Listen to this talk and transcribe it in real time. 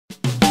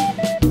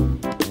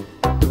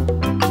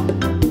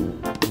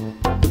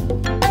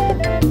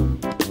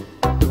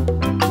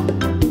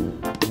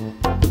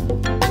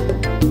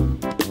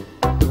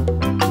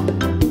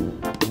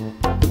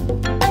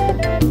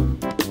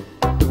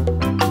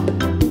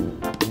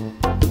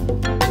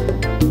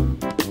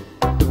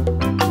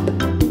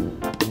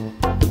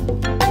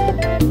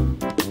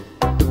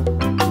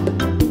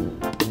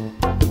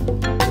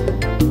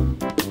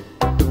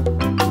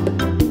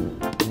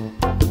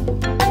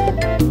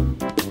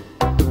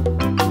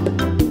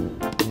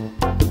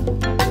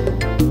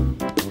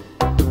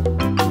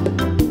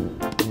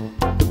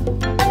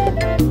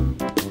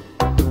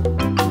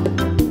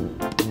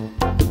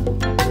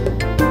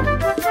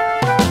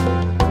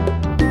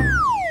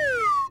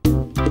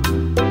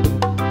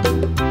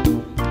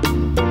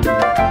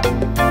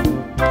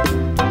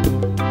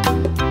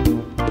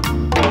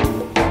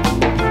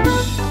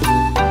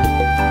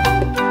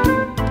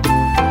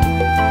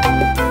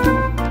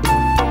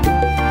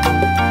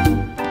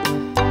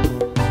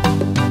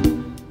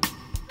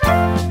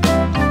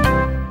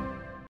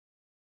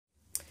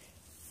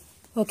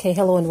Okay,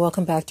 hello and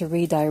welcome back to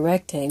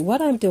Redirecting.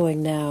 What I'm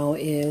doing now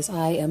is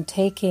I am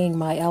taking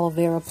my aloe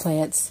vera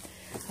plants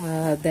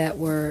that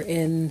were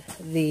in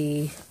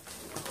the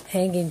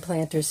hanging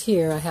planters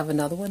here. I have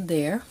another one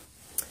there.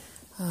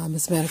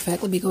 As a matter of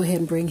fact, let me go ahead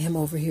and bring him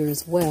over here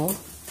as well.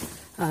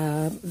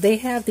 They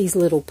have these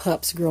little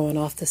pups growing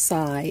off the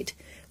side,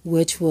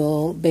 which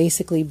will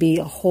basically be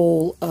a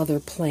whole other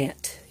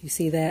plant. You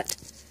see that?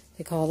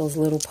 They call those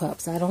little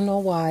pups. I don't know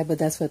why, but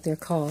that's what they're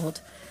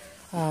called.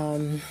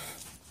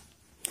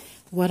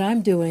 What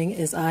I'm doing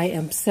is I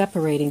am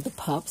separating the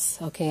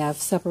pups. Okay, I've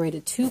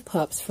separated 2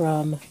 pups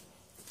from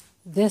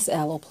this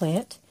aloe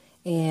plant.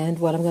 And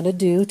what I'm going to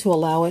do to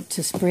allow it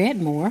to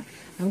spread more,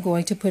 I'm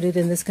going to put it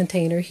in this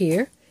container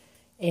here.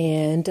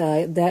 And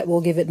that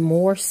will give it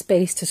more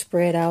space to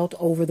spread out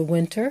over the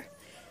winter.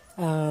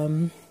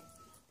 Aloe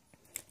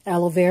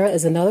vera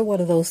is another one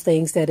of those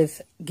things that,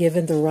 if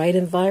given the right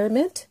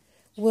environment,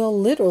 will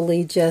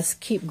literally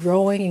just keep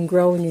growing and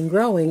growing and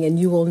growing, and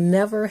you will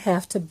never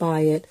have to buy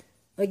it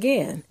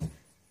again.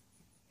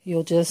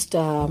 You'll just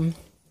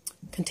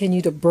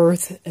continue to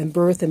birth and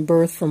birth and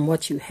birth from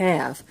what you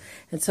have.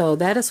 And so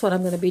that is what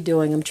I'm going to be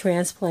doing. I'm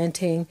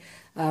transplanting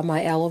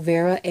my aloe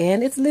vera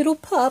and its little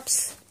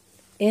pups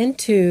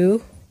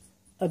into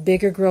a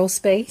bigger grow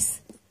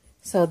space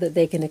so that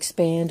they can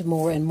expand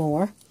more and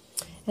more.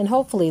 And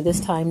hopefully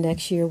this time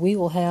next year we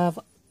will have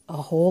a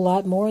whole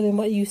lot more than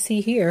what you see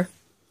here.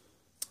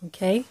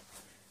 Okay.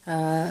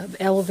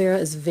 Aloe vera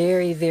is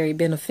very, very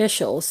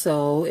beneficial,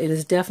 so it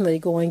is definitely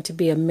going to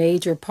be a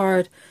major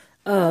part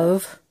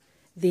of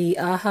the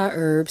AHA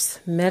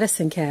Herbs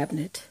medicine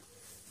cabinet.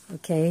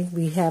 Okay,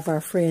 we have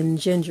our friend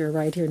Ginger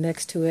right here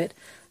next to it.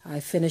 I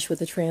finished with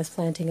the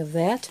transplanting of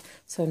that,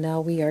 so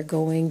now we are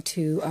going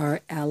to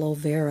our aloe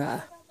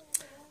vera.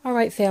 All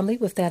right, family,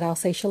 with that I'll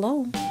say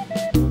shalom.